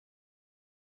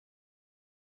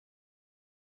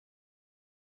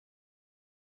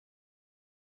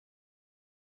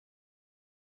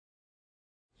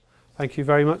Thank you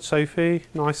very much, Sophie.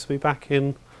 Nice to be back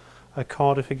in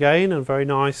Cardiff again, and very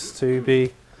nice to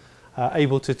be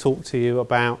able to talk to you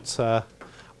about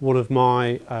one of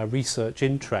my research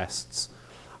interests.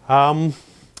 I'm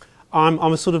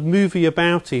a sort of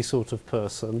movie-abouty sort of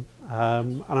person,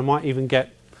 and I might even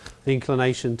get the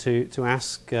inclination to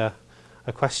ask a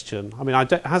question. I mean,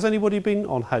 has anybody been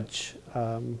on Hajj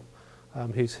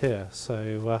who's here?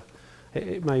 So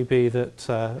it may be that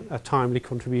a timely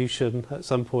contribution at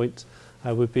some point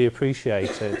would be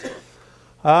appreciated.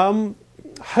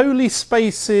 Holy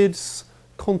places,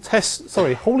 contested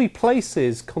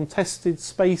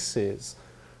spaces,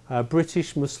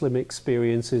 British Muslim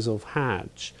experiences of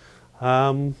Hajj.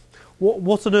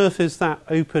 What on earth is that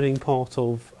opening part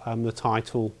of the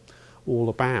title all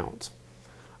about?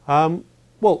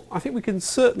 Well, I think we can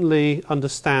certainly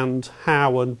understand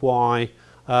how and why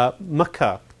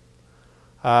Mecca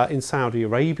in Saudi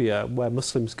Arabia, where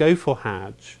Muslims go for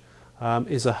Hajj,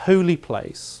 is a holy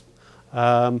place,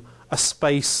 a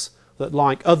space that,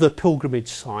 like other pilgrimage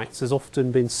sites, has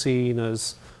often been seen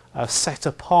as set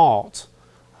apart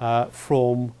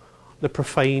from the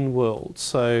profane world.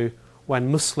 So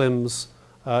when Muslims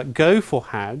go for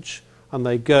Hajj and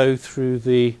they go through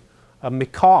the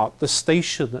miqat, the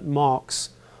station that marks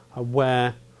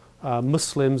where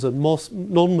Muslims and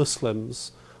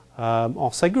non-Muslims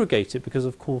are segregated, because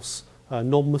of course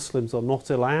non-Muslims are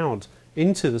not allowed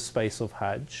into the space of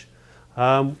Hajj,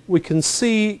 we can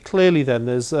see clearly then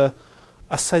there's a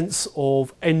sense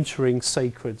of entering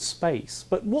sacred space.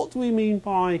 But what do we mean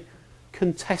by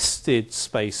contested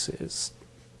spaces?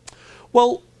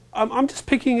 Well, I'm just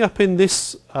picking up in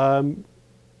this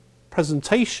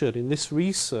presentation, in this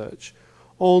research,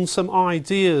 on some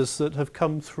ideas that have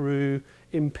come through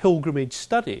in pilgrimage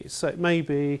studies. So it may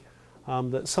be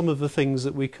that some of the things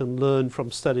that we can learn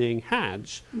from studying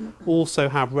Hajj also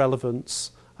have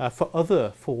relevance for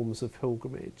other forms of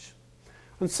pilgrimage.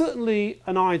 And certainly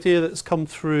an idea that's come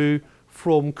through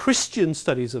from Christian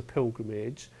studies of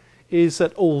pilgrimage is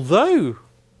that although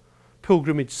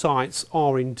pilgrimage sites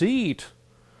are indeed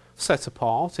set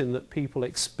apart in that people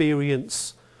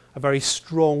experience a very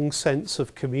strong sense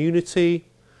of community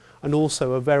and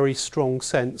also a very strong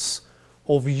sense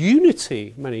of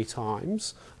unity many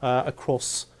times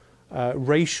across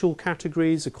racial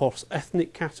categories, across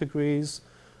ethnic categories,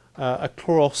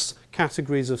 across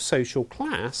categories of social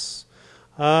class,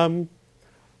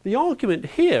 the argument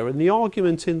here and the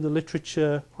argument in the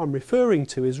literature I'm referring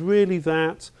to is really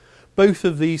that both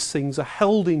of these things are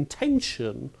held in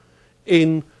tension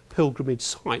in pilgrimage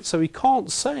sites. So we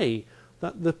can't say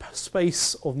that the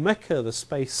space of Mecca, the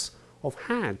space of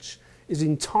Hajj, is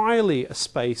entirely a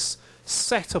space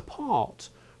set apart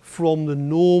from the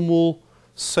normal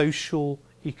social,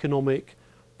 economic,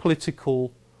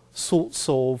 political sorts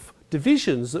of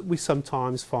divisions that we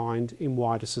sometimes find in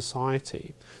wider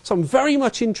society. So I'm very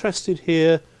much interested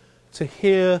here to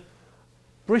hear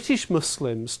British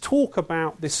Muslims talk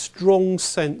about this strong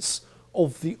sense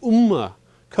of the Ummah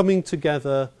coming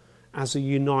together as a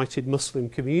united Muslim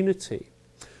community.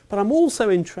 But I'm also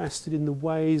interested in the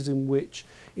ways in which,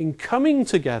 in coming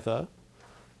together,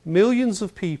 millions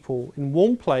of people in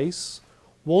one place,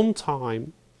 one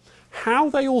time, how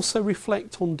they also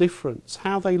reflect on difference,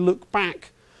 how they look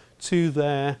back to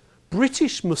their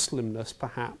British Muslimness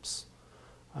perhaps,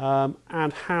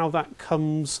 and how that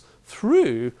comes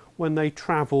through when they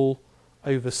travel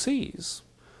overseas.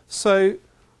 So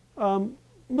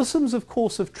Muslims of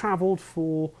course have travelled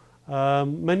for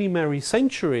many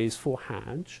centuries for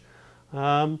Hajj,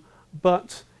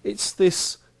 but it's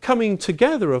this coming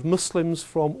together of Muslims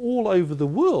from all over the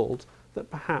world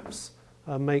that perhaps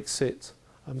makes it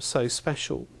so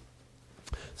special.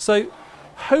 So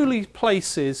holy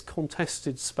places,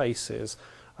 contested spaces,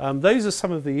 those are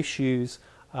some of the issues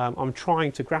I'm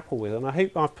trying to grapple with, and I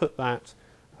hope I've put that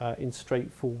in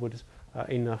straightforward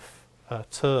enough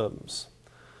terms.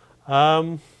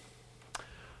 I'm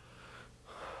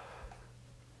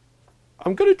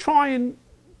going to try and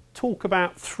talk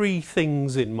about three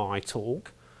things in my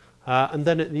talk, and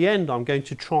then at the end I'm going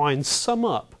to try and sum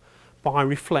up by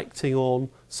reflecting on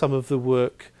some of the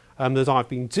work that I've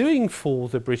been doing for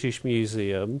the British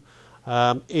Museum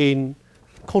in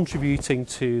contributing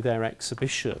to their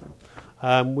exhibition.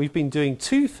 We've been doing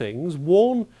two things.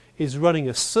 One is running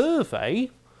a survey,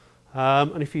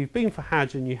 and if you've been for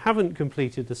Hajj and you haven't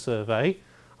completed the survey,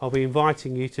 I'll be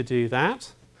inviting you to do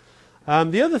that.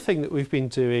 The other thing that we've been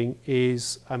doing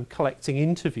is collecting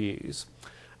interviews,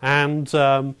 and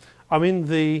I'm in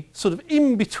the sort of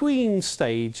in-between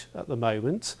stage at the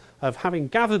moment of having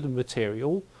gathered the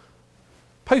material,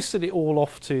 posted it all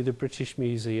off to the British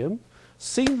Museum,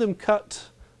 seen them cut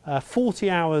 40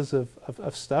 hours of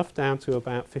stuff down to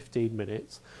about 15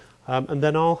 minutes. And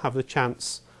then I'll have the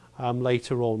chance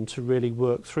later on to really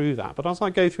work through that. But as I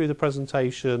go through the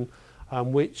presentation,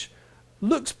 which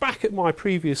looks back at my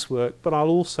previous work, but I'll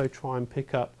also try and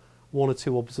pick up one or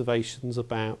two observations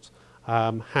about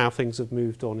how things have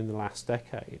moved on in the last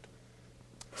decade.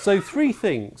 So 3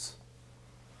 things.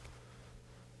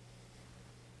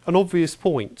 An obvious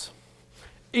point.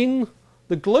 In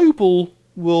the global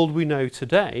world we know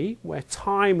today, where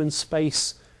time and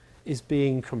space is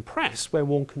being compressed, where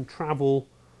one can travel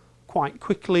quite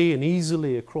quickly and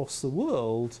easily across the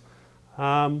world,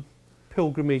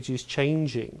 pilgrimage is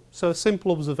changing. So a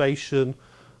simple observation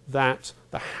that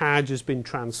the Hajj has been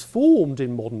transformed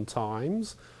in modern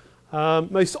times,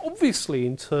 most obviously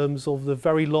in terms of the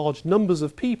very large numbers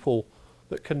of people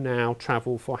that can now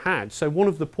travel for Hajj. So one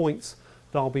of the points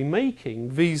that I'll be making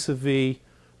vis-a-vis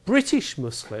British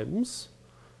Muslims,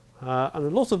 and a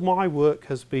lot of my work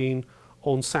has been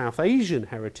on South Asian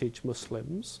heritage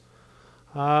Muslims,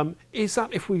 is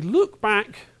that if we look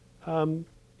back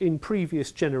in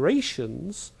previous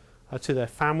generations to their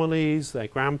families, their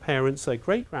grandparents, their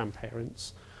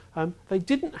great-grandparents, they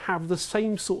didn't have the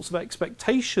same sorts of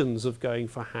expectations of going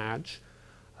for Hajj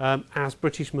as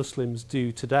British Muslims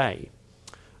do today.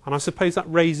 And I suppose that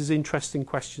raises interesting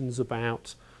questions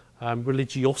about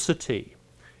religiosity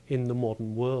in the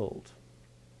modern world.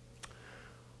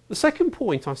 The second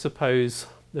point, I suppose,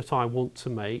 that I want to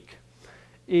make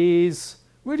is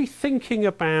really thinking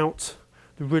about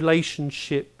the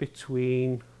relationship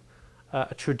between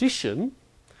a tradition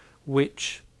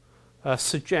which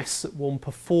suggests that one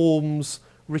performs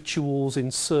rituals in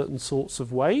certain sorts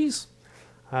of ways,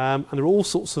 and there are all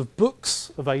sorts of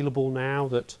books available now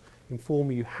that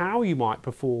inform you how you might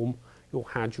perform your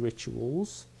Hajj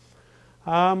rituals.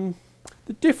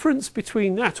 The difference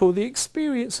between that, or the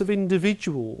experience of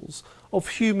individuals, of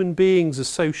human beings as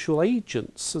social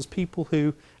agents, as people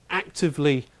who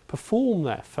actively perform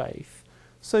their faith.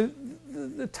 So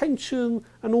the tension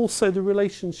and also the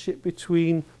relationship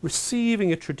between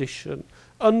receiving a tradition,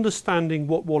 understanding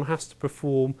what one has to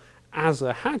perform as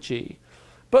a Hajji,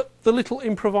 but the little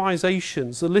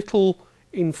improvisations, the little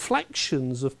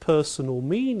inflections of personal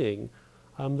meaning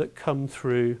that come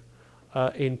through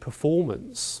in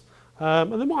performance.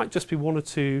 And there might just be one or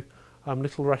two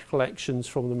little recollections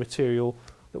from the material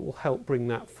that will help bring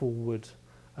that forward,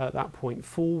 that point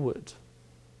forward.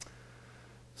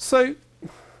 So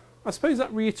I suppose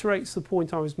that reiterates the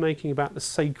point I was making about the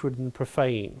sacred and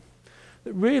profane.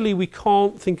 That really we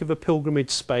can't think of a pilgrimage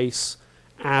space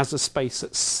as a space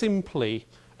that's simply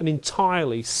and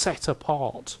entirely set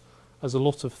apart, as a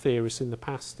lot of theorists in the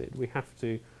past did. We have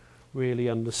to really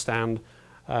understand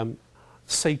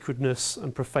sacredness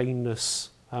and profaneness,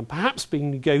 perhaps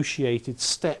being negotiated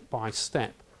step by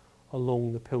step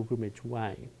along the pilgrimage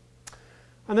way.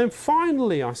 And then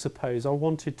finally, I suppose, I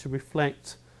wanted to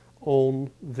reflect on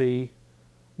the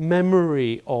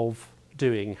memory of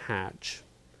doing Hajj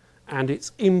and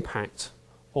its impact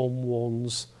on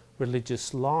one's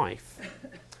religious life.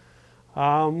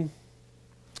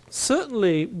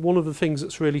 Certainly, one of the things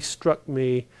that's really struck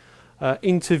me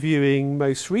interviewing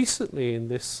most recently in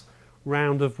this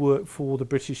round of work for the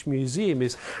British Museum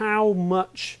is how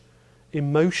much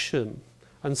emotion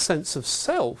and sense of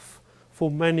self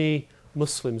for many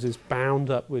Muslims is bound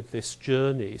up with this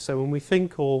journey. So when we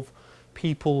think of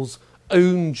people's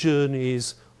own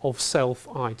journeys of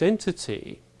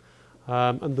self-identity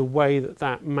and the way that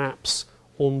that maps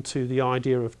onto the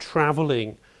idea of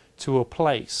travelling to a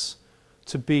place,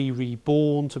 to be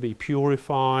reborn, to be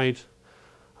purified,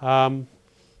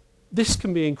 this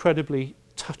can be incredibly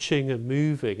touching and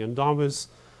moving. And I was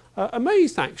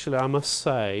amazed, actually, I must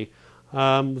say,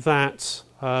 that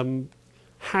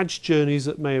Hajj journeys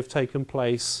that may have taken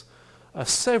place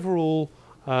several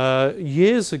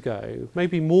years ago,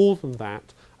 maybe more than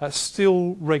that,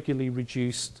 still regularly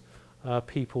reduced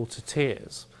people to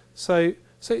tears. So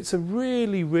it's a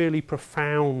really, really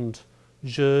profound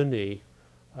journey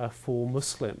for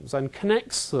Muslims and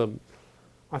connects them.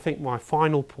 I think my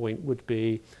final point would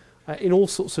be in all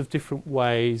sorts of different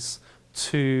ways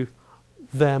to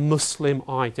their Muslim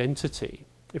identity.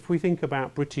 If we think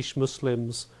about British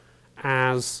Muslims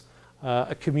as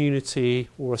a community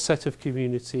or a set of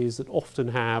communities that often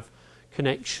have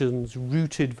connections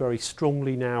rooted very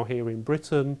strongly now here in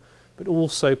Britain, but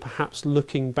also perhaps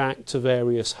looking back to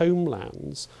various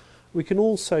homelands, we can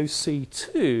also see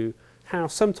too how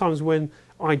sometimes when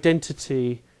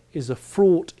identity is a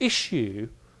fraught issue,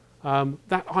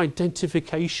 that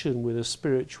identification with a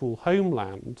spiritual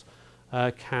homeland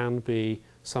can be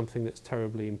something that's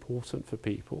terribly important for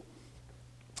people.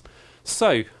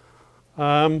 So,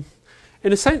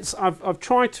 in a sense, I've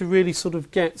tried to really sort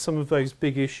of get some of those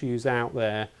big issues out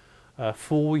there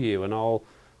for you, and I'll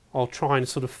try and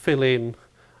sort of fill in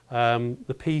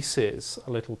the pieces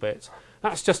a little bit.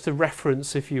 That's just a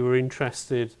reference if you were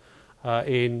interested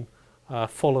in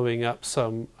following up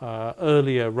some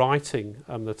earlier writing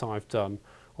that I've done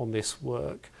on this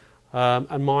work.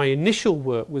 And my initial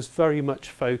work was very much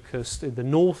focused in the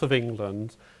north of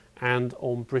England and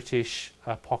on British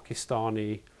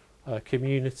Pakistani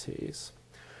communities.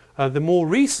 The more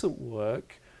recent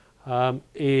work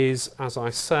is, as I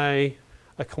say,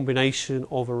 a combination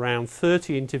of around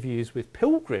 30 interviews with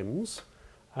pilgrims,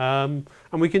 and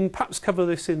we can perhaps cover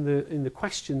this in the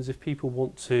questions if people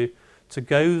want to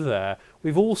go there.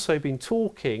 We've also been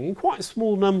talking in quite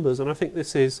small numbers, and I think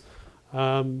this is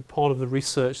part of the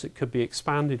research that could be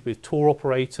expanded with tour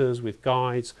operators, with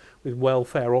guides, with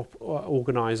welfare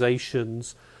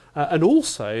organisations, and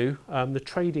also the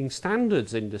trading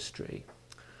standards industry.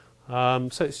 So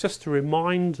it's just a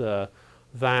reminder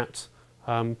that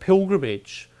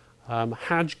pilgrimage,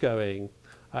 Hajj going,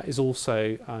 is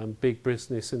also big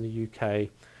business in the UK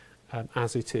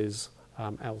as it is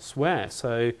elsewhere.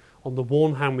 So on the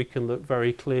one hand, we can look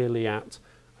very clearly at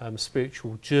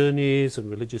spiritual journeys and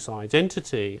religious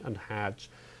identity and Hajj,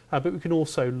 but we can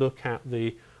also look at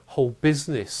the whole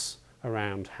business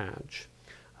around Hajj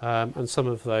and some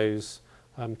of those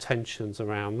tensions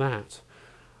around that.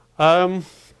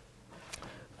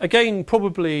 Again,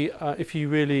 probably if you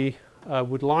really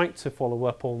would like to follow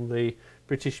up on the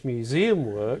British Museum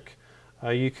work,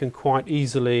 you can quite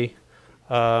easily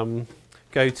go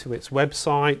to its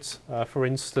website. For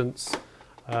instance,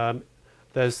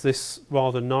 there's this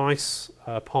rather nice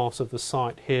part of the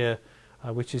site here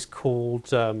which is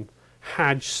called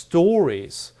Hajj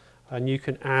Stories, and you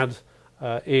can add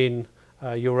in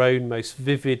your own most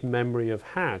vivid memory of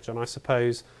Hajj. And I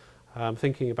suppose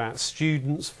thinking about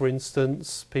students, for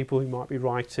instance, people who might be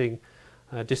writing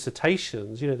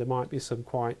dissertations, there might be some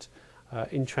quite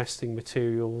interesting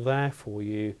material there for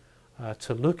you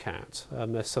to look at.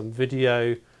 There's some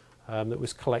video that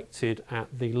was collected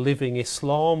at the Living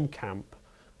Islam camp,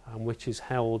 which is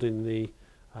held in the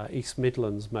East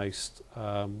Midlands most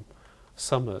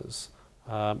summers.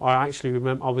 I actually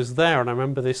remember I was there, and I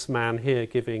remember this man here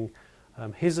giving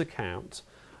his account,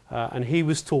 and he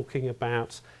was talking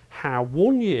about how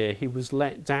one year he was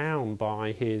let down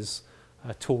by his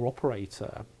tour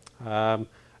operator,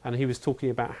 and he was talking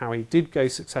about how he did go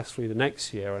successfully the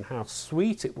next year and how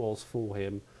sweet it was for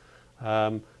him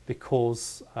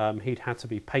because he'd had to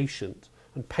be patient,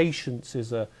 and patience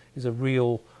is a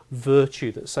real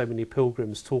virtue that so many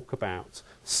pilgrims talk about.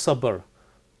 Sabr.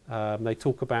 They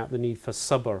talk about the need for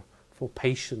sabr, for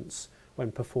patience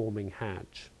when performing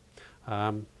Hajj,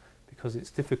 because it's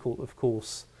difficult, of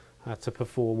course, to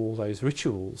perform all those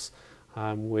rituals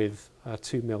with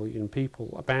 2 million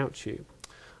people about you.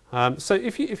 So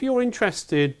if you're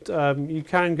interested, you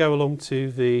can go along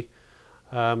to the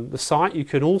site. You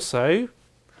can also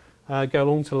go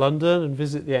along to London and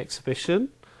visit the exhibition.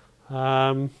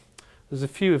 There's a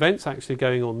few events actually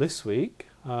going on this week.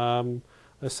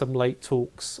 There's some late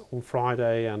talks on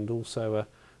Friday and also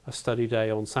a study day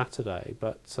on Saturday.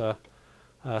 But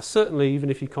certainly, even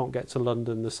if you can't get to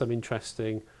London, there's some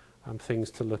interesting things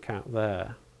to look at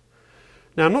there.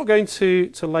 Now, I'm not going to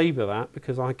labour that,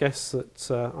 because I guess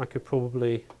that I could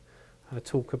probably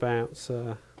talk about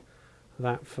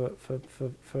that for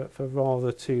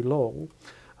rather too long.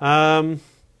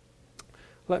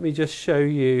 Let me just show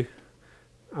you,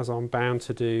 as I'm bound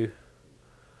to do,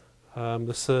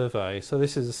 the survey. So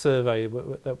this is a survey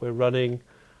that we're running.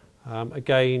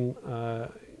 Again,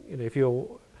 if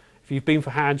you've been for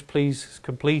Hajj, please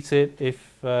complete it.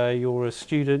 If you're a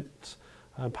student,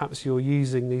 perhaps you're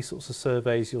using these sorts of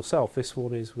surveys yourself. This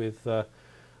one is with the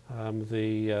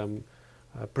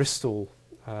Bristol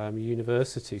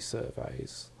University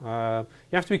surveys. You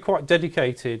have to be quite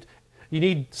dedicated. You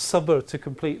need sabr to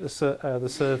complete the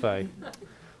survey.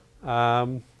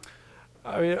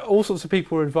 All sorts of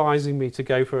people are advising me to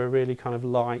go for a really kind of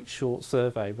light, short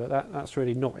survey, but that's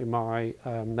really not in my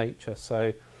nature.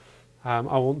 So I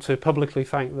want to publicly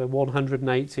thank the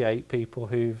 188 people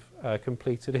who've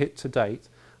completed it to date,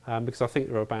 because I think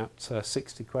there are about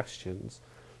 60 questions.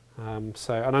 And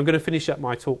I'm going to finish up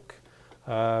my talk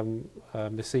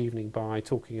this evening by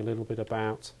talking a little bit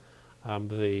about some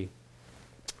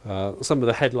of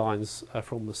the headlines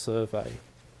from the survey.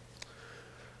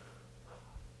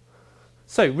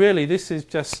 So really, this is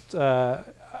just a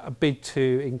bid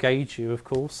to engage you, of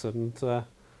course, and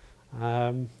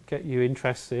get you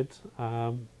interested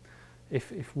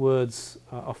if words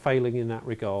are failing in that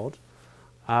regard.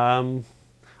 I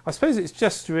suppose it's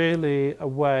just really a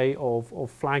way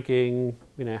of flagging,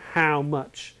 how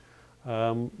much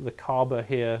the Kaaba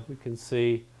here, we can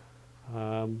see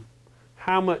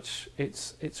how much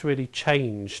it's really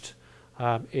changed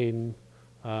in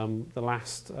the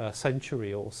last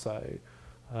century or so.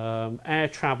 Air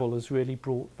travel has really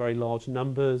brought very large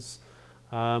numbers,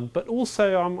 but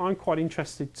also I'm quite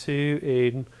interested too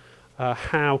in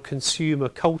how consumer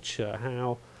culture,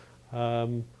 how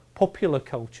popular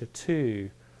culture too,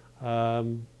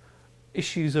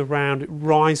 issues around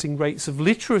rising rates of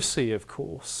literacy, of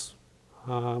course,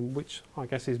 which I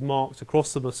guess is marked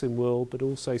across the Muslim world, but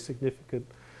also significant,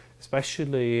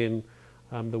 especially in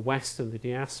the West and the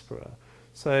diaspora.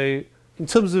 So in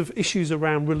terms of issues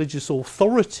around religious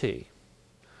authority,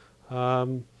 how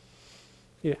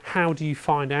do you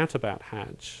find out about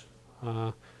Hajj?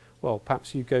 Well,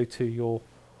 perhaps you go to your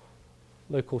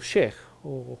local sheikh,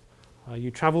 or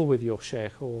you travel with your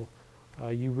sheikh, or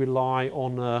you rely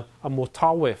on a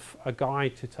mutawif, a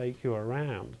guide to take you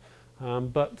around.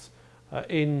 But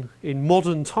in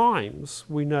modern times,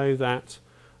 we know that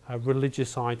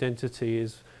religious identity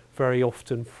is very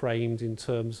often framed in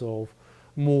terms of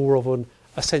more of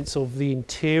a sense of the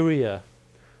interior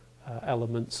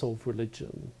elements of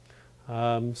religion.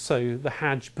 So the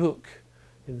Hajj book,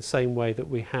 in the same way that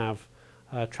we have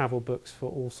travel books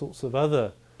for all sorts of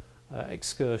other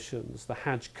excursions, the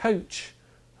Hajj coach,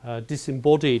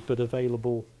 disembodied but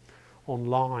available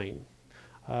online,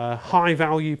 high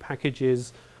value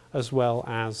packages as well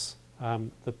as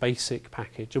the basic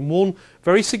package. And one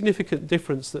very significant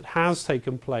difference that has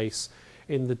taken place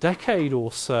in the decade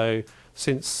or so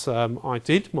since I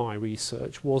did my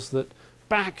research was that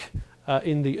back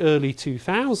in the early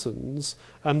 2000s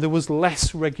there was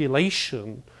less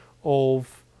regulation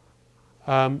of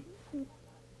the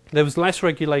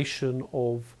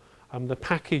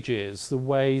packages, the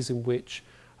ways in which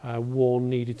one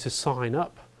needed to sign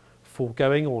up for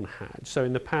going on Hajj. So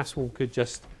in the past one could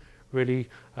just really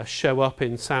show up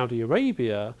in Saudi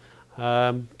Arabia,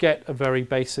 get a very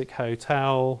basic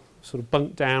hotel, sort of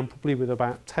bunk down probably with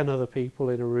about 10 other people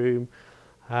in a room,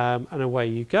 and away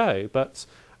you go. But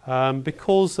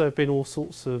because there have been all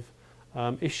sorts of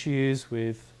issues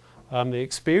with the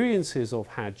experiences of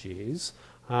Hajjis,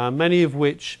 many of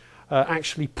which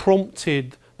actually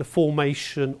prompted the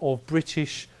formation of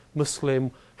British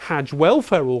Muslim Hajj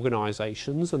welfare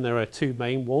organisations, and there are two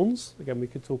main ones. Again, we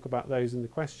could talk about those in the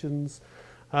questions.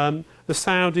 The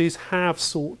Saudis have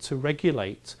sought to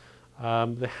regulate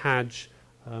the Hajj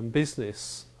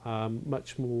business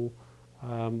much more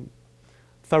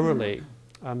thoroughly.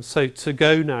 So to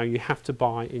go now, you have to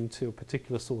buy into a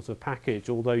particular sort of package,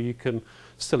 although you can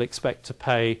still expect to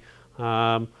pay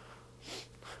high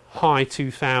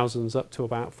 2,000s up to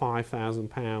about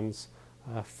 £5,000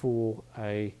 for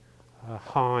a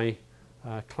high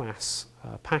class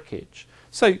package.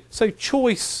 So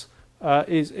choice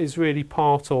is really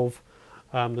part of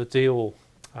the deal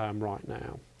right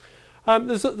now.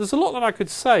 There's a lot that I could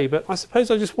say, but I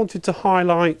suppose I just wanted to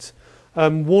highlight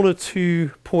one or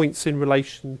two points in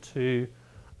relation to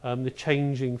the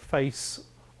changing face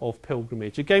of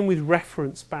pilgrimage. Again, with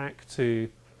reference back to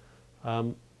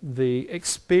the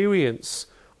experience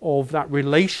of that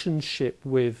relationship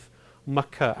with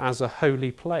Mecca as a holy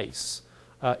place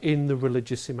in the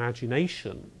religious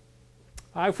imagination.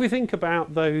 If we think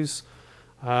about those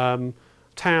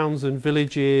towns and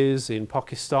villages in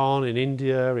Pakistan, in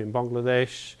India, in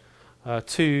Bangladesh,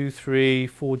 2, 3,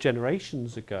 4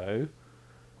 generations ago,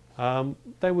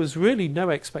 there was really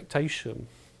no expectation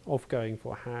of going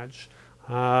for Hajj.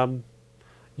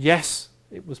 Yes,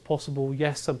 it was possible.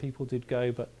 Yes, some people did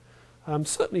go, but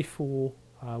certainly for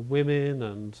women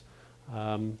and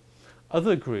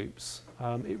other groups,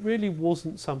 it really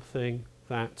wasn't something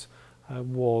that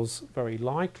was very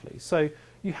likely. So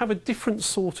you have a different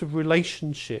sort of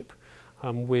relationship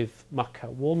with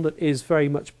Mecca, one that is very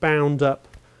much bound up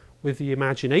with the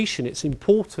imagination. It's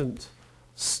important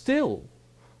still.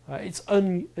 It's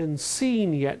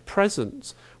unseen yet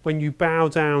present. When you bow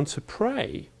down to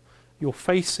pray, you're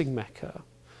facing Mecca.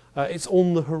 It's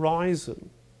on the horizon.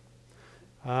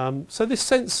 So this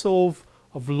sense of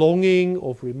longing,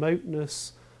 of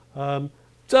remoteness,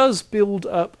 does build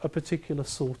up a particular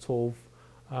sort of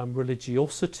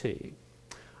religiosity.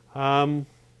 And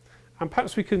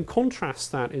perhaps we can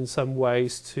contrast that in some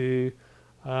ways to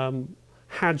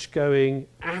Hajj going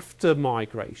after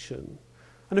migration.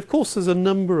 And of course there's a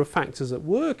number of factors at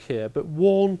work here, but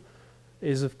one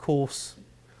is of course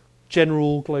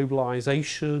general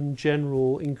globalization,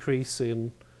 general increase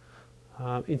in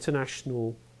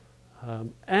international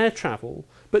air travel,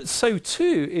 but so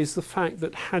too is the fact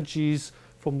that Hajjis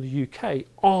from the UK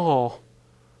are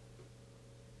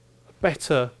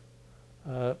better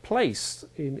placed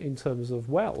in terms of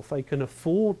wealth. They can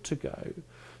afford to go.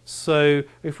 So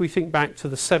if we think back to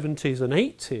the 70s and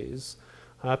 80s,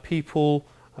 people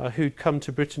who'd come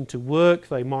to Britain to work,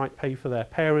 they might pay for their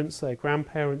parents, their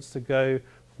grandparents to go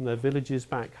from their villages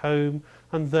back home,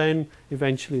 and then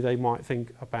eventually they might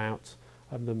think about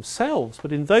themselves.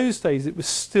 But in those days it was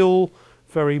still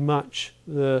very much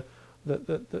the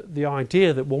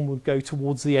idea that one would go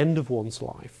towards the end of one's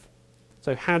life.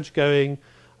 So Hajj going,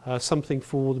 something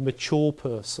for the mature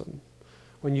person.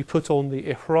 When you put on the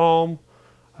ihram,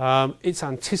 it's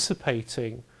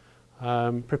anticipating,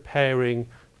 preparing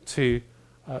to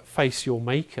face your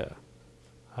Maker.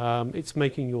 It's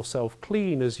making yourself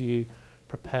clean as you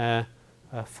prepare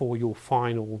for your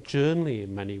final journey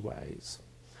in many ways.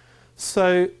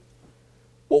 So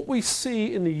what we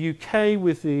see in the UK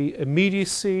with the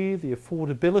immediacy, the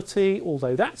affordability,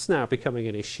 although that's now becoming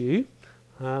an issue,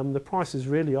 the prices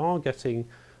really are getting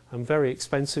very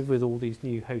expensive with all these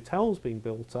new hotels being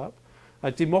built up.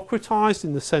 Democratised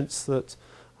in the sense that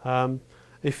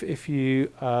if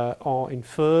you are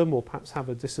infirm or perhaps have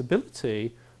a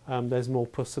disability, there's more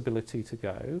possibility to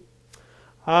go.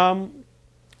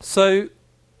 So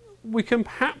we can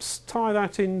perhaps tie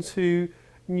that into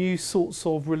new sorts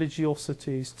of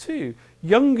religiosities too.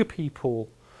 Younger people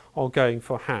are going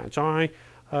for Hajj. I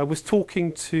was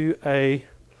talking to a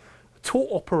tour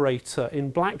operator in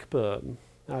Blackburn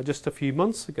just a few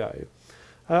months ago,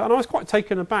 and I was quite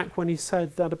taken aback when he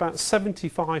said that about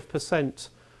 75%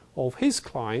 of his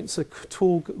clients, a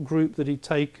tour group that he'd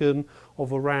taken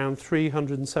of around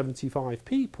 375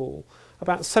 people,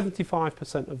 about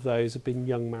 75% of those have been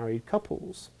young married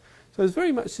couples. So there's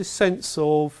very much this sense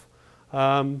of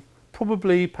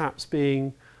probably perhaps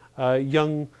being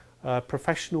young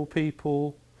professional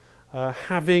people,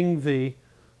 having the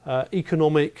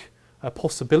economic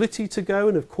possibility to go,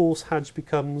 and of course Hajj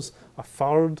becomes a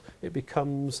fard, it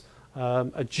becomes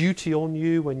a duty on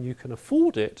you when you can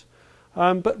afford it.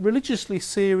 But religiously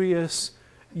serious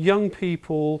young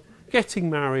people getting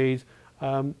married,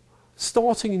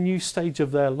 starting a new stage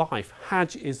of their life,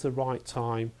 Hajj is the right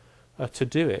time to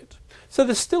do it. So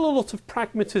there's still a lot of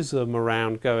pragmatism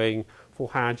around going for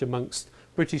Hajj amongst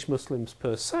British Muslims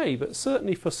per se, but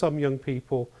certainly for some young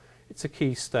people it's a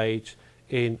key stage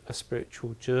in a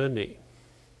spiritual journey.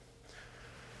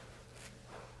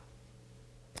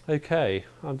 Okay,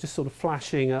 I'm just sort of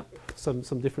flashing up some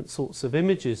different sorts of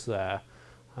images there.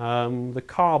 The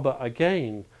Kaaba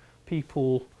again,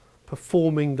 people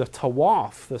performing the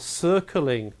tawaf, the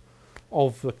circling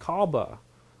of the Kaaba,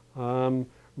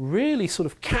 really sort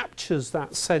of captures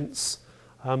that sense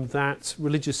that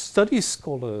religious studies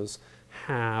scholars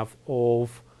have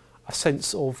of a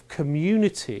sense of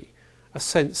community, a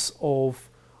sense of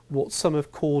what some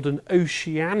have called an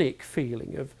oceanic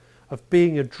feeling of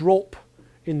being a drop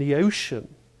in the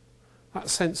ocean, that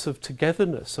sense of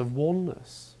togetherness, of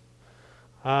oneness.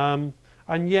 And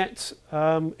yet,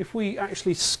 if we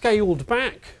actually scaled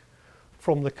back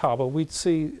from the Kaaba, we'd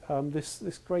see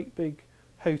this great big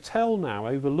hotel now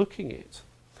overlooking it.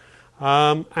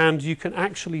 And you can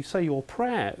actually say your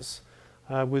prayers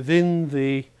within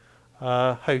the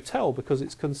hotel because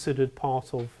it's considered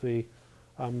part of the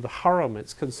haram,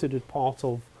 it's considered part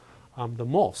of the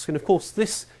mosque. And of course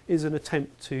this is an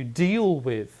attempt to deal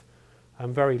with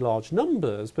very large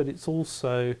numbers, but it's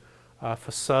also,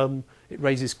 for some, it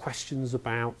raises questions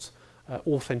about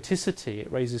authenticity,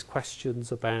 it raises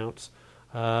questions about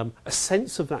a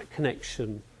sense of that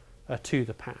connection to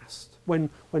the past. When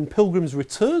pilgrims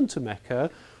return to Mecca,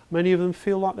 many of them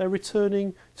feel like they're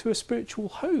returning to a spiritual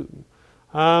home.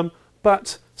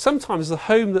 But sometimes the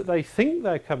home that they think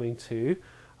they're coming to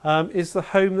is the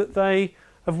home that they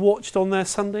have watched on their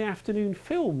Sunday afternoon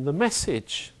film, The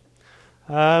Message.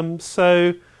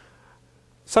 So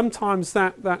sometimes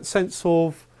that sense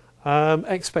of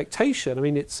expectation, I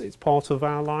mean, it's part of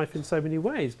our life in so many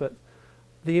ways, but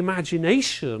the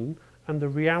imagination and the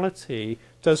reality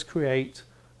does create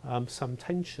some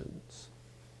tensions.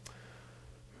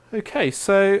 Okay,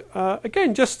 so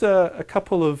again, just a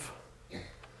couple of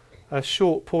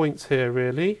short points here,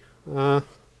 really.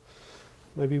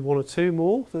 Maybe one or two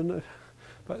more,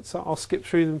 but I'll skip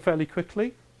through them fairly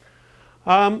quickly.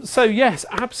 So yes,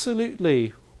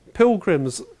 absolutely,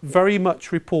 pilgrims very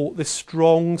much report this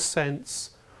strong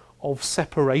sense of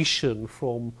separation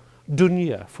from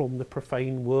dunya, from the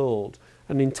profane world,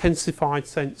 an intensified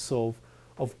sense of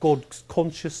God's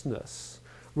consciousness,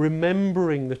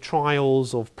 remembering the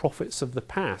trials of prophets of the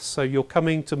past. So you're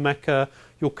coming to Mecca,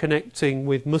 you're connecting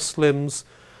with Muslims,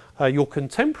 your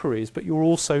contemporaries, but you're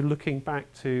also looking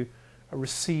back to a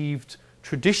received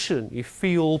tradition. You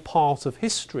feel part of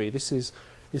history. This is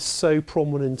so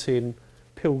prominent in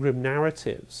pilgrim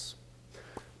narratives.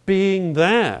 Being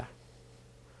there.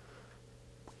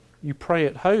 You pray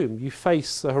at home, you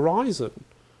face the horizon.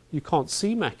 You can't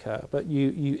see Mecca, but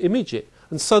you image it,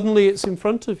 and suddenly it's in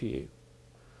front of you.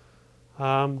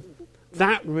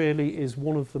 That really is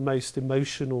one of the most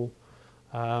emotional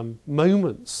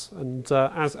moments. And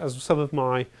as some of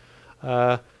my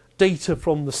data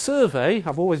from the survey,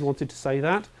 I've always wanted to say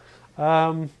that,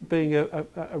 being a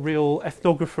real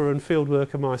ethnographer and field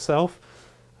worker myself,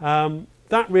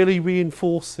 that really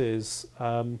reinforces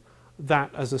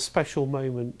that as a special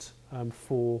moment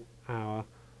for our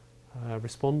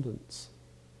respondents.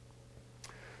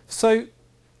 So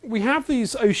we have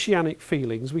these oceanic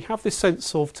feelings, we have this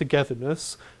sense of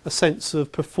togetherness, a sense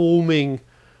of performing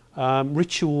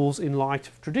rituals in light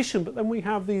of tradition, but then we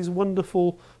have these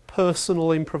wonderful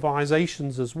personal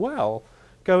improvisations as well.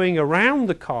 Going around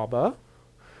the Kaaba,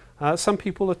 some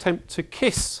people attempt to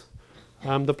kiss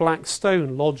the black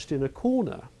stone lodged in a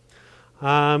corner.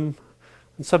 And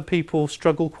some people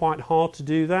struggle quite hard to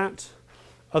do that.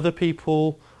 Other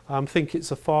people think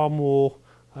it's a far more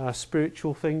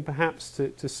spiritual thing perhaps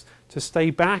to stay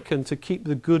back and to keep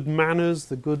the good manners,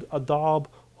 the good adab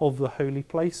of the holy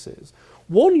places.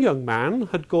 One young man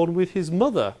had gone with his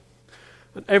mother,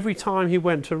 and every time he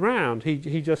went around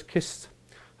he just kissed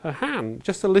her hand.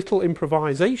 Just a little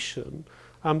improvisation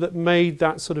that made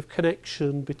that sort of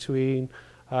connection between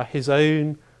his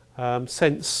own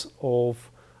sense of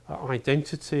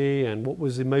identity and what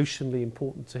was emotionally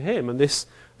important to him, and this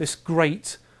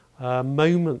great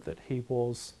moment that he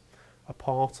was a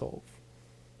part of.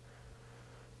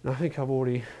 And I think I've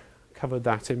already covered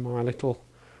that in my little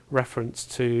reference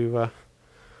to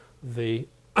the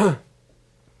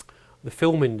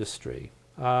film industry.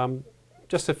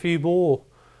 Just a few more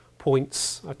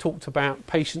points. I talked about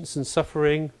patience and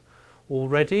suffering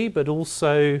already, but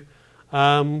also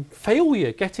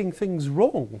failure, getting things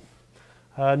wrong.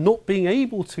 Not being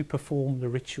able to perform the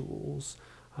rituals,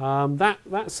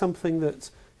 that's something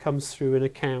that comes through in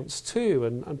accounts too,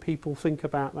 and people think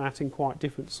about that in quite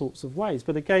different sorts of ways.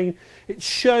 But again, it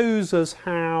shows us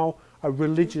how a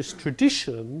religious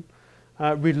tradition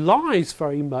relies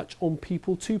very much on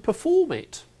people to perform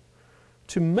it,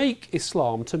 to make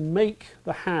Islam, to make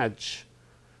the Hajj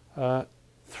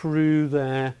through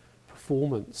their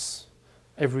performance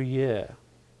every year.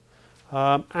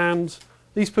 And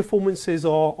these performances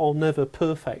are never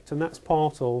perfect, and that's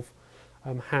part of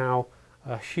how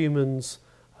humans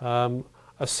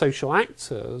as social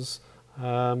actors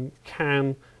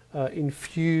can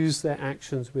infuse their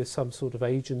actions with some sort of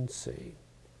agency.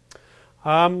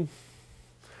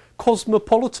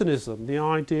 Cosmopolitanism, the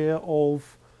idea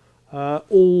of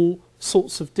all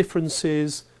sorts of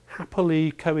differences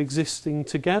happily coexisting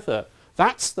together,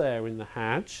 that's there in the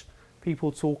Hajj.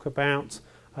 People talk about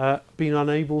being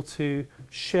unable to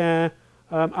share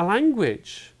a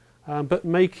language, but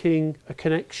making a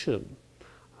connection,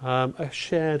 a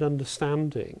shared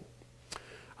understanding.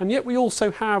 And yet we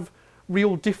also have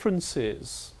real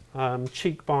differences,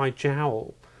 cheek by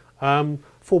jowl.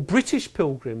 For British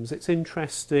pilgrims, it's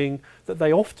interesting that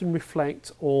they often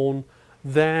reflect on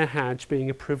their Hajj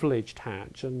being a privileged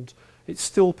Hajj, and it's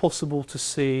still possible to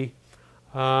see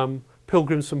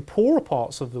pilgrims from poorer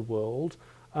parts of the world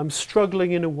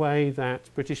struggling in a way that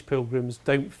British pilgrims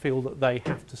don't feel that they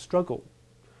have to struggle.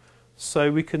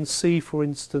 So we can see, for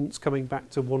instance, coming back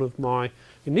to one of my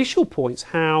initial points,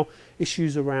 how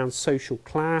issues around social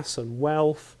class and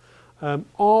wealth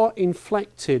are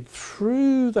inflected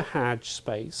through the Hajj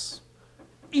space,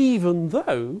 even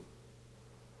though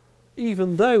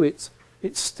it's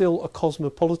still a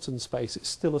cosmopolitan space, it's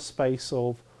still a space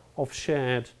of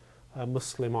shared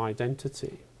Muslim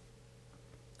identity.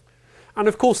 And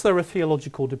of course there are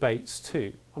theological debates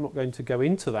too. I'm not going to go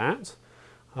into that,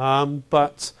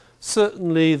 but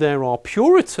certainly there are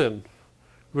Puritan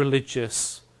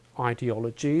religious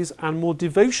ideologies and more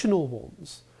devotional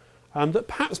ones, that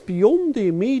perhaps beyond the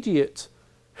immediate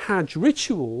Hajj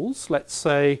rituals, let's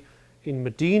say in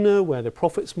Medina where the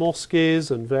Prophet's mosque is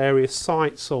and various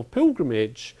sites of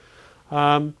pilgrimage,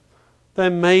 there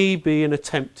may be an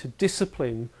attempt to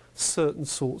discipline certain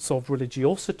sorts of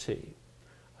religiosity,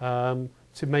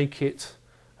 to make it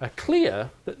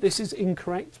clear that this is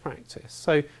incorrect practice.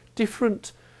 So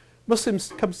different Muslims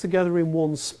comes together in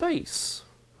one space,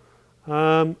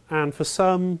 and for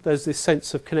some there's this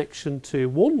sense of connection to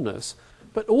oneness,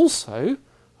 but also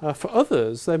for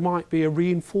others there might be a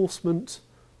reinforcement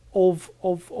of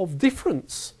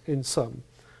difference in some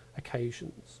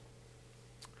occasions.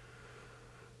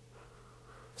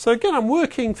 So again, I'm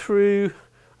working through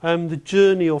the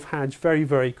journey of Hajj very,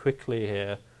 very quickly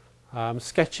here,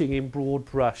 sketching in broad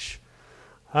brush.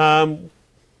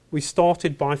 We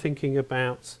started by thinking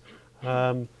about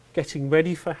getting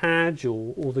ready for Hajj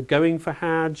or the going for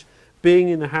Hajj, being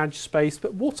in the Hajj space,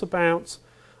 but what about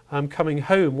coming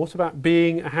home? What about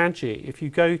being a Hajji? If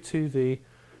you go to the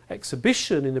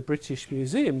exhibition in the British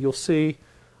Museum, you'll see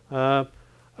a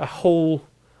whole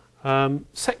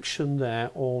section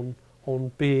there on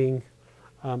being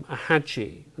a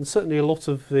Hajji, and certainly a lot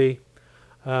of the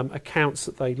accounts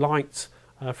that they liked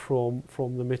from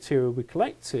the material we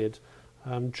collected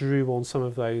drew on some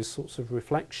of those sorts of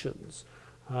reflections.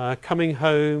 Coming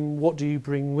home, what do you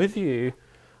bring with you,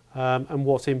 and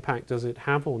what impact does it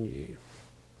have on you?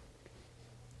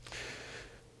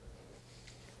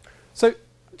 So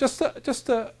just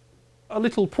a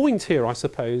little point here, I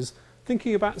suppose,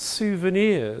 thinking about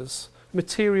souvenirs,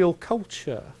 material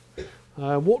culture,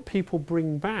 what people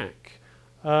bring back,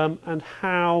 and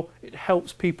how it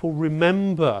helps people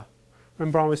remember.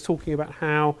 Remember, I was talking about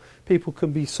how people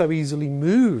can be so easily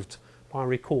moved by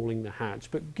recalling the Hajj,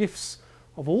 but gifts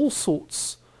of all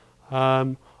sorts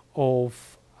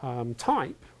of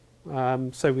type.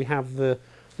 So we have the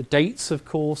dates, of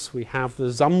course. We have the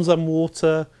Zamzam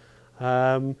water.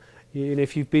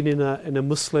 If you've been in a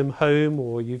Muslim home,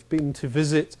 or you've been to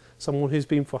visit someone who's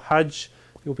been for Hajj,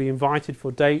 you'll be invited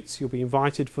for dates. You'll be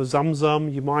invited for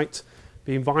Zamzam. You might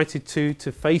be invited to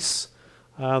face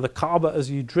the Kaaba as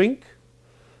you drink.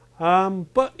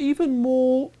 But even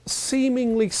more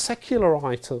seemingly secular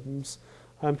items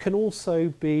can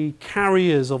also be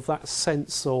carriers of that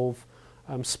sense of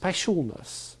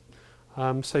specialness.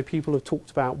 So people have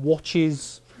talked about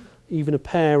watches, even a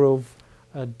pair of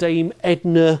Dame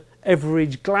Edna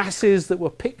Everage glasses that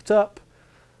were picked up.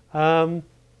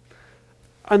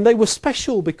 And they were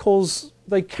special because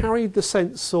they carried the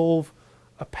sense of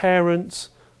a parent,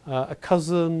 a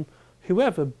cousin,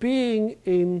 whoever, being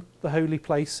in the holy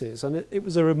places, and it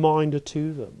was a reminder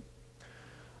to them.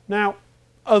 Now,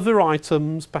 other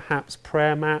items, perhaps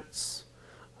prayer mats,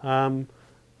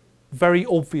 very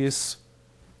obvious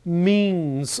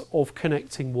means of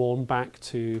connecting one back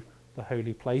to the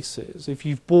holy places. If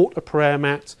you've bought a prayer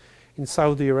mat in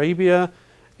Saudi Arabia,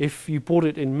 if you bought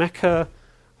it in Mecca,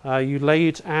 you lay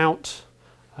it out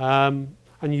and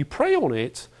you pray on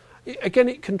it, again,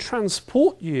 it can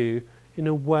transport you in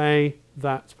a way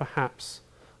that perhaps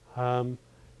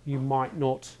you might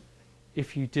not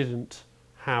if you didn't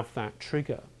have that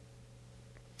trigger.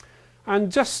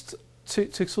 And just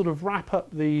to sort of wrap up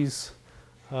these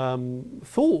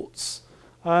thoughts,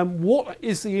 what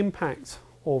is the impact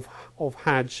of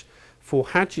Hajj for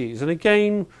Hajjis? And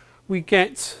again, we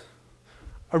get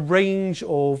a range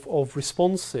of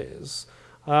responses.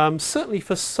 Certainly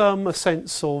for some, a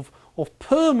sense of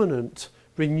permanent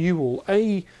renewal,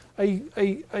 a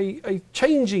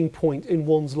changing point in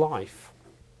one's life.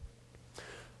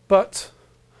 But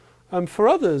for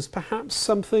others, perhaps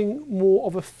something more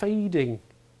of a fading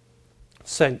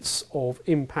sense of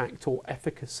impact or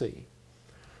efficacy.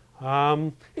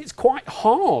 It's quite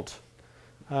hard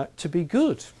to be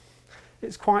good.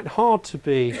 It's quite hard to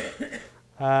be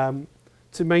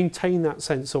to maintain that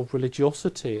sense of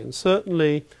religiosity. And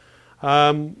certainly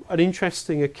an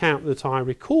interesting account that I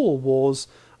recall was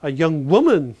a young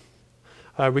woman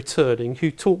returning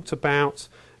who talked about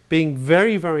being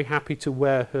very, very happy to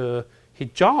wear her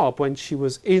hijab when she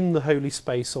was in the holy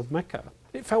space of Mecca.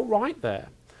 It felt right there.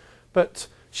 But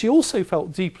she also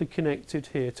felt deeply connected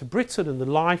here to Britain and the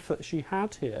life that she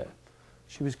had here.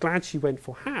 She was glad she went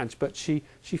for Hajj, but she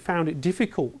found it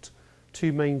difficult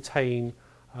to maintain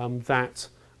that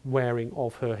wearing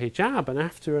of her hijab. And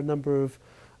after a number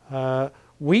of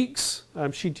weeks,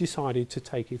 she decided to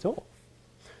take it off.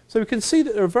 So we can see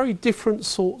that there are very different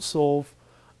sorts of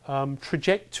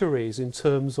trajectories in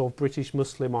terms of British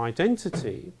Muslim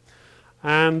identity,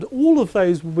 and all of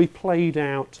those will be played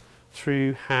out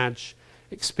through Hajj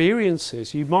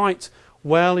experiences. You might,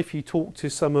 well, if you talk to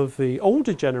some of the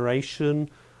older generation,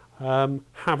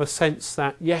 have a sense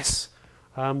that yes,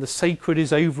 the sacred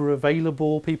is over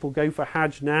available. People go for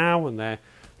Hajj now and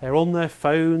they're on their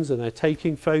phones and they're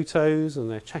taking photos and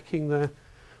they're checking their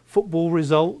football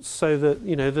results, so that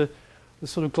the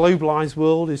sort of globalised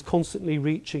world is constantly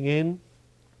reaching in.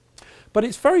 But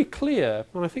it's very clear,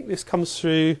 and I think this comes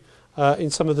through in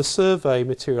some of the survey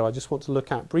material I just want to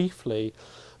look at briefly,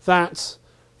 that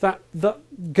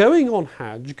going on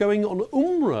Hajj, going on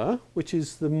Umrah, which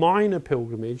is the minor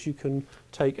pilgrimage you can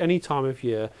take any time of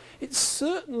year, it's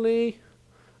certainly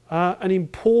an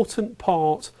important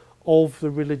part of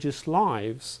the religious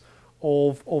lives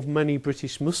of many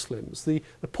British Muslims. The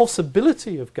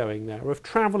possibility of going there, of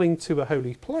travelling to a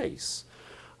holy place,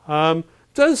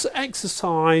 does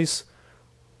exercise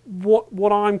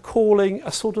what I'm calling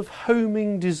a sort of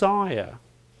homing desire.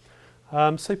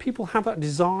 So people have that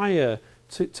desire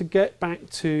to get back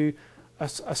to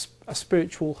a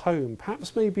spiritual home,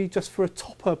 perhaps maybe just for a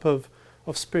top-up of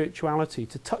spirituality,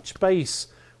 to touch base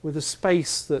with a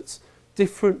space that's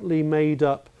differently made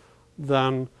up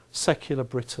than secular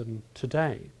Britain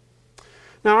today.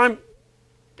 Now, I'm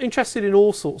interested in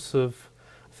all sorts of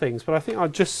things, but I think I'll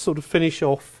just sort of finish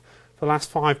off the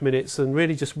last 5 minutes and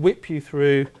really just whip you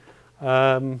through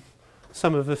some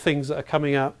of the things that are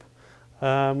coming up.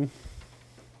 Now,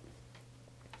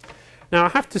 I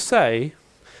have to say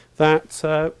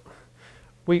that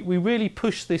we really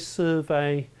pushed this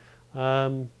survey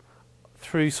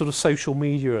through sort of social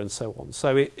media and so on.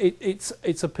 So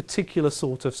it's a particular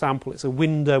sort of sample. It's a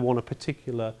window on a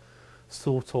particular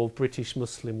sort of British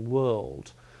Muslim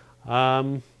world.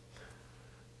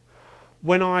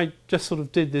 When I just sort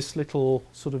of did this little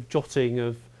sort of jotting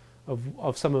of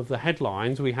some of the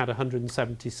headlines, we had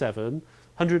 177,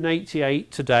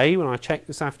 188 today when I checked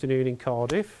this afternoon in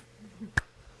Cardiff.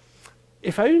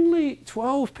 If only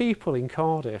 12 people in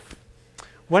Cardiff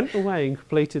went away and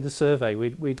completed the survey,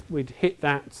 we'd hit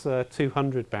that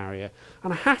 200 barrier.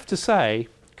 And I have to say,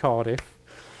 Cardiff,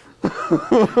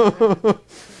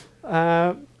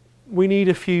 we need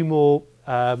a few more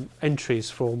entries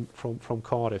from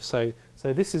Cardiff. So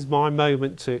this is my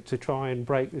moment to try and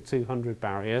break the 200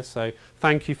 barrier. So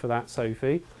thank you for that,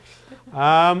 Sophie.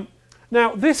 Now,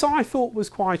 this I thought was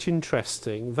quite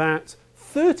interesting, that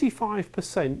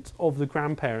 35% of the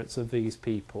grandparents of these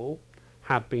people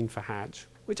had been for Hajj,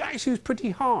 which actually was pretty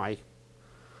high.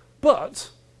 But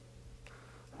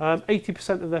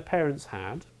 80% of their parents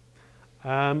had,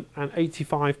 and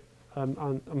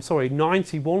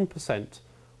 91%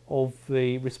 of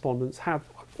the respondents have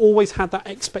always had that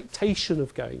expectation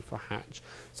of going for Hajj.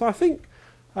 So I think,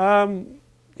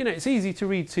 it's easy to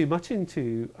read too much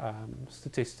into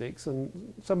statistics,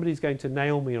 and somebody's going to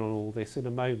nail me on all this in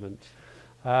a moment.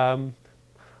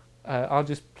 I'll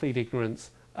just plead ignorance.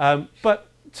 But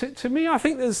to me, I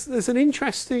think there's an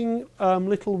interesting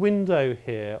little window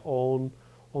here on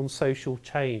social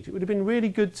change. It would have been really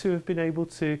good to have been able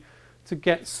to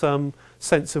get some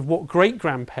sense of what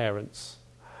great-grandparents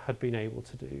had been able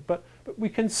to do. But we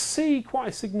can see quite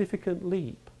a significant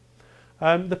leap.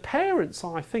 The parents,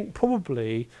 I think,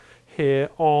 probably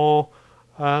here are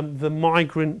the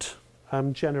migrant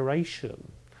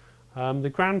generation. The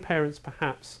grandparents,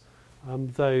 perhaps,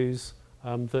 those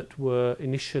that were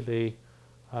initially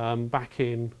back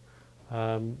in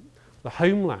the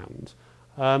homeland.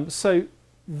 So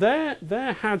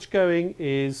their Hajj going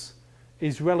is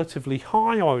relatively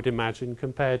high, I would imagine,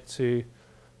 compared to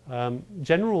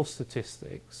general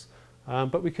statistics.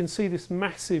 But we can see this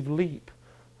massive leap,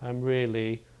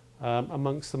 really,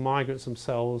 amongst the migrants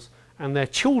themselves, and their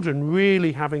children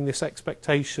really having this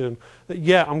expectation that,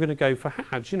 yeah, I'm going to go for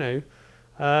Hajj,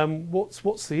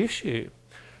 what's the issue?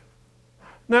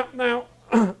 Now,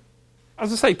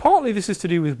 as I say, partly this is to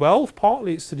do with wealth,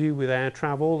 partly it's to do with air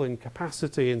travel and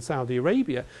capacity in Saudi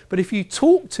Arabia. But if you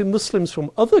talk to Muslims from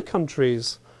other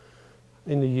countries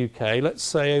in the UK, let's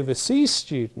say overseas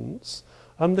students,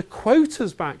 the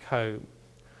quotas back home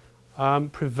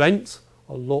prevent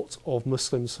a lot of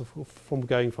Muslims from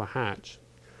going for Hajj.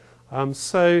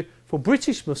 So for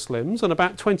British Muslims, and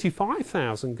about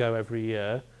 25,000 go every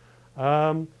year,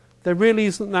 there really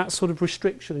isn't that sort of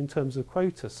restriction in terms of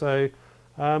quota. So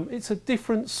it's a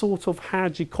different sort of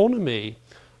Hajj economy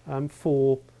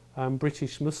for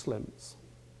British Muslims.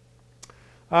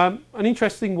 An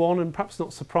interesting one, and perhaps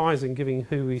not surprising given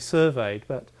who we surveyed,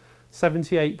 but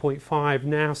 78.5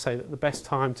 now say that the best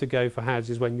time to go for Hajj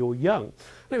is when you're young.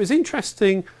 And it was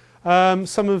interesting,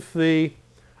 some of the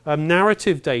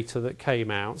narrative data that came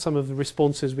out, some of the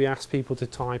responses we asked people to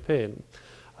type in.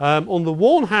 On the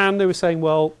one hand, they were saying,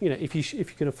 well, if you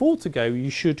can afford to go, you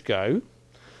should go.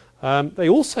 They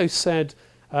also said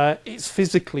it's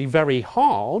physically very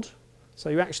hard, so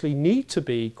you actually need to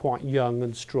be quite young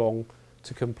and strong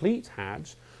to complete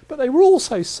Hajj. But they were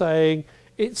also saying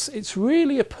it's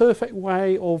really a perfect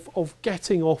way of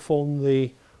getting off on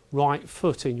the right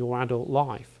foot in your adult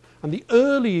life. And the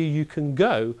earlier you can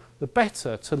go, the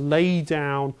better, to lay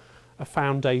down a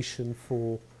foundation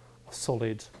for a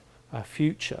solid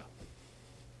future.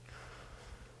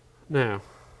 Now,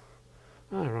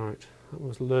 all right, that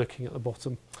was lurking at the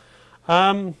bottom.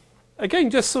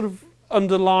 Again, just sort of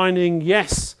underlining,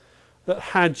 yes, that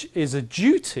Hajj is a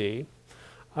duty,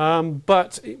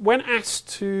 but when asked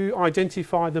to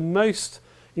identify the most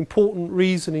important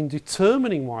reason in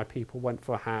determining why people went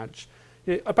for Hajj.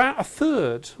 About a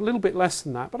third, a little bit less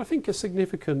than that, but I think a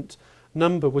significant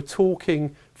number, were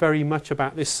talking very much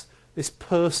about this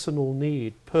personal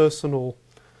need, personal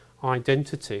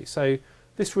identity. So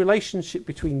this relationship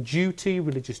between duty,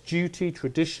 religious duty,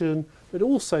 tradition, but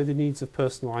also the needs of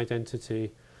personal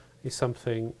identity is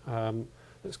something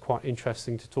that's quite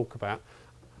interesting to talk about.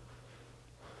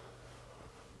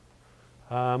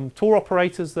 Tour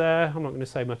operators there, I'm not going to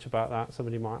say much about that.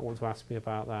 Somebody might want to ask me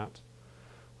about that.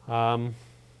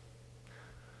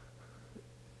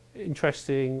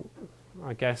 Interesting,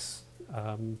 I guess,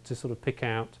 to sort of pick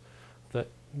out that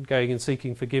going and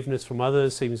seeking forgiveness from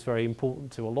others seems very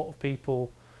important to a lot of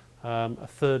people. A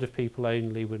third of people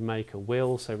only would make a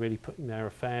will, so really putting their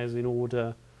affairs in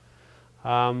order.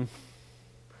 Coming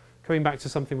back to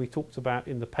something we talked about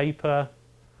in the paper,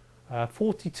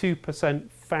 42%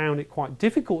 found it quite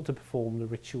difficult to perform the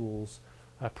rituals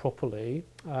properly.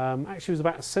 Actually, it was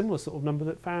about a similar sort of number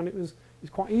that found it was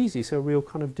quite easy, so a real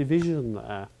kind of division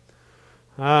there.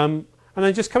 And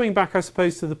then just coming back, I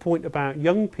suppose, to the point about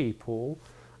young people,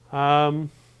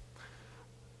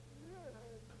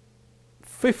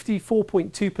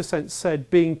 54.2% said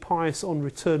being pious on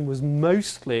return was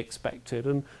mostly expected,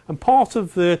 and part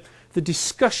of the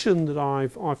discussion that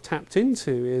I've tapped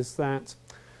into is that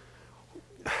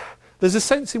there's a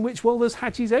sense in which, well, there's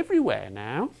Hajjis everywhere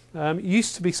now. It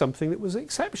used to be something that was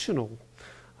exceptional.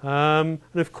 And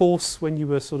of course, when you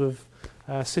were sort of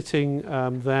sitting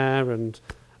there and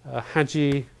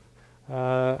Haji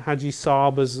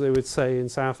Saab, as they would say in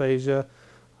South Asia,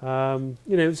 it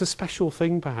was a special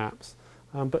thing perhaps.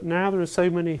 But now there are so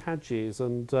many Hajjis,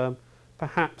 and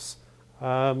perhaps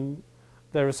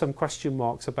there are some question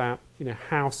marks about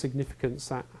how significant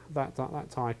that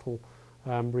title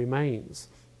remains.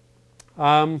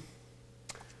 I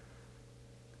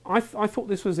thought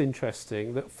this was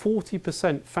interesting, that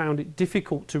 40% found it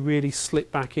difficult to really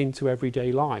slip back into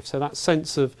everyday life. So that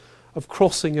sense of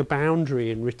crossing a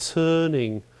boundary and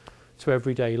returning to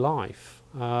everyday life.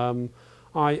 I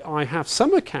have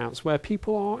some accounts where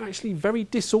people are actually very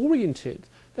disoriented.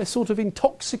 They're sort of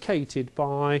intoxicated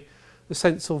by the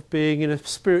sense of being in a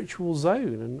spiritual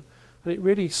zone, and it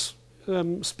really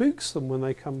spooks them when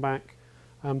they come back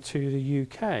to the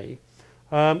UK.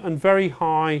 And very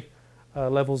high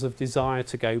levels of desire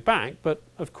to go back, but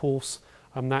of course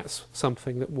that's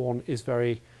something that one is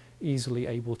very easily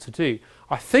able to do.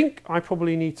 I think I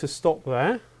probably need to stop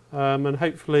there, and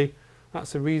hopefully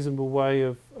that's a reasonable way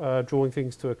of drawing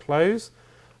things to a close.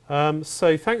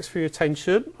 So thanks for your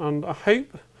attention, and I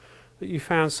hope that you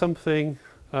found something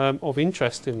of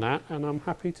interest in that, and I'm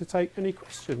happy to take any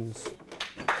questions.